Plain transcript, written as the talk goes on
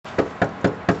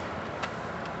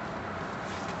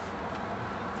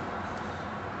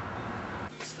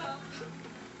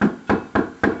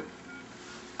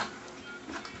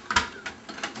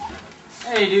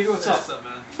Hey dude, what's up? What's up,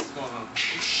 man? What's going on?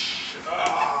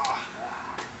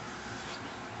 Ah.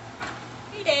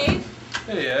 Hey Dave.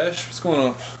 Hey Ash, what's going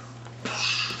on?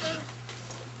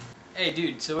 Hey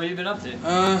dude, so what have you been up to?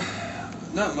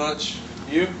 Not much.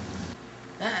 You?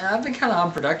 I've been kind of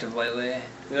unproductive lately.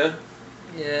 Yeah?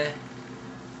 Yeah.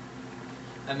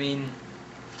 I mean,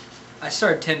 I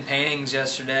started 10 paintings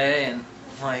yesterday and,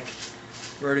 like,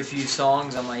 wrote a few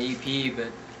songs on my EP, but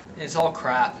it's all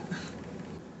crap.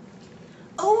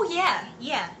 Oh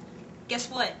yeah.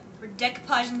 Guess what? We're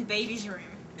decoupaging the baby's room.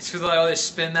 It's with like all this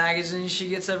spin magazines she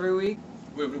gets every week.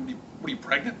 Wait, what are you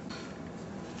pregnant?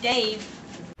 Dave.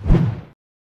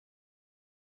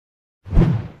 When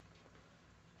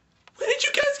did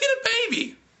you guys get a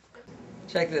baby?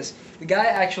 Check this. The guy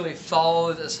actually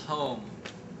followed us home.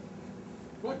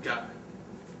 What guy?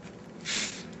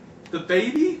 The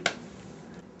baby?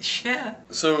 Yeah.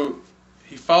 So,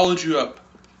 he followed you up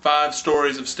 5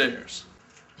 stories of stairs.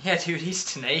 Yeah, dude, he's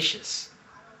tenacious.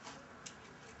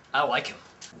 I like him.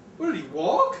 What, did he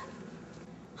walk?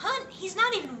 Hun, he's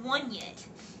not even 1 yet.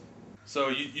 So,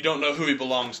 you don't know who he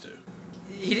belongs to?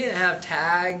 He didn't have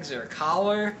tags or a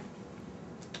collar.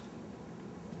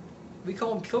 We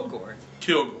call him Kilgore.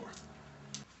 Kilgore.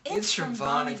 It's from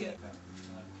Vonnegut.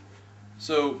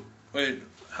 So, wait,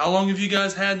 how long have you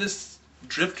guys had this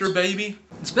drifter baby?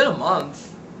 It's been a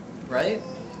month, right?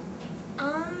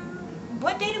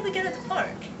 What day did we go to the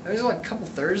park? It was like a couple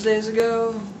Thursdays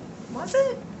ago. Was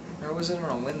it? Or was it on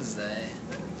a Wednesday?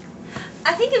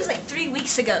 I think it was like 3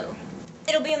 weeks ago.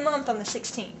 It'll be a month on the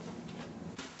 16th.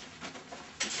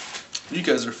 You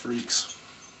guys are freaks.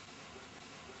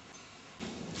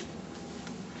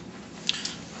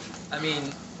 I mean,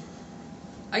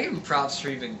 I give him props for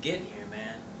even getting here,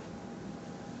 man.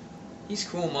 He's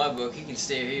cool in my book. He can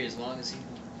stay here as long as he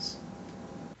wants.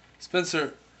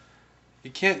 Spencer, you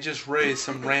can't just raise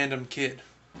some random kid.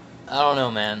 I don't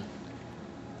know, man.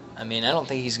 I mean, I don't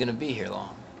think he's gonna be here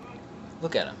long.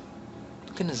 Look at him.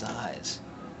 Look in his eyes.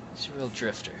 He's a real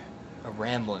drifter. A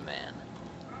rambling man.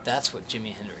 That's what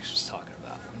Jimi Hendrix was talking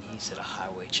about when he said a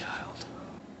highway child.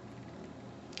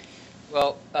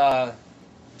 Well,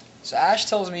 so Ash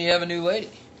tells me you have a new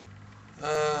lady.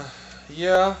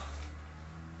 Yeah.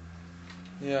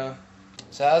 Yeah.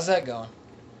 So how's that going?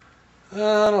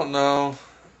 I don't know.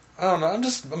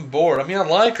 I'm bored. I mean, I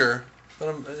like her,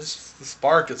 but it's the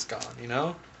spark is gone, you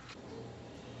know?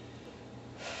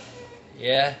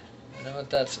 Yeah, I know what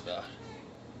that's about.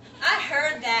 I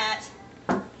heard that.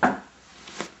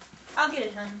 I'll get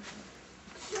it, hun.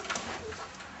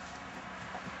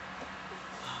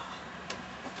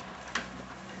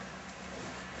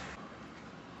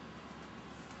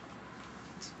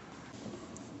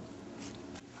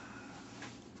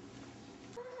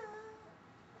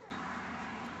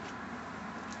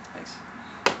 Thanks.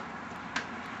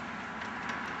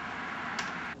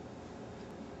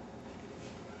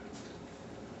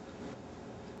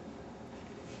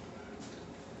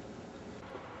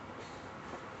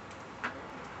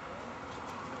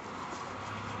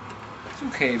 It's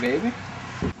okay, baby.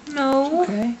 No.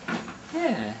 Okay.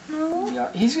 Yeah. No.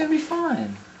 Yeah, he's gonna be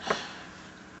fine.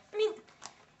 I mean,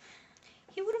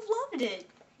 he would have loved it.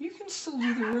 You can still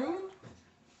do the room.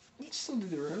 You can still do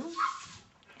the room.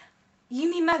 You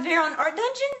mean my Veron art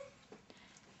dungeon?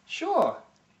 Sure.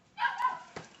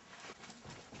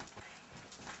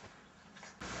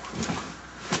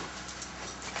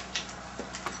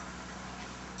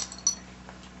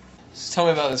 So tell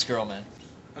me about this girl, man.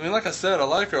 I mean, like I said, I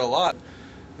like her a lot.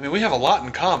 I mean, we have a lot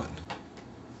in common.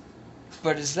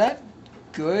 But is that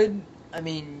good? I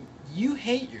mean, you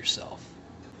hate yourself.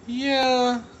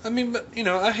 Yeah, I mean, but, you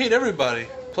know, I hate everybody.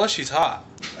 Plus, she's hot.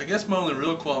 I guess my only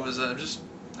real qualm is that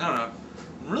I don't know,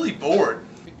 I'm really bored.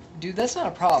 Dude, that's not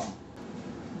a problem.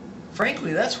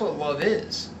 Frankly, that's what love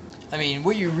is. I mean,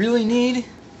 what you really need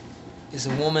is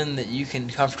a woman that you can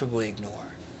comfortably ignore.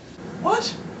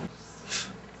 What?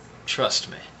 Trust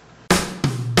me.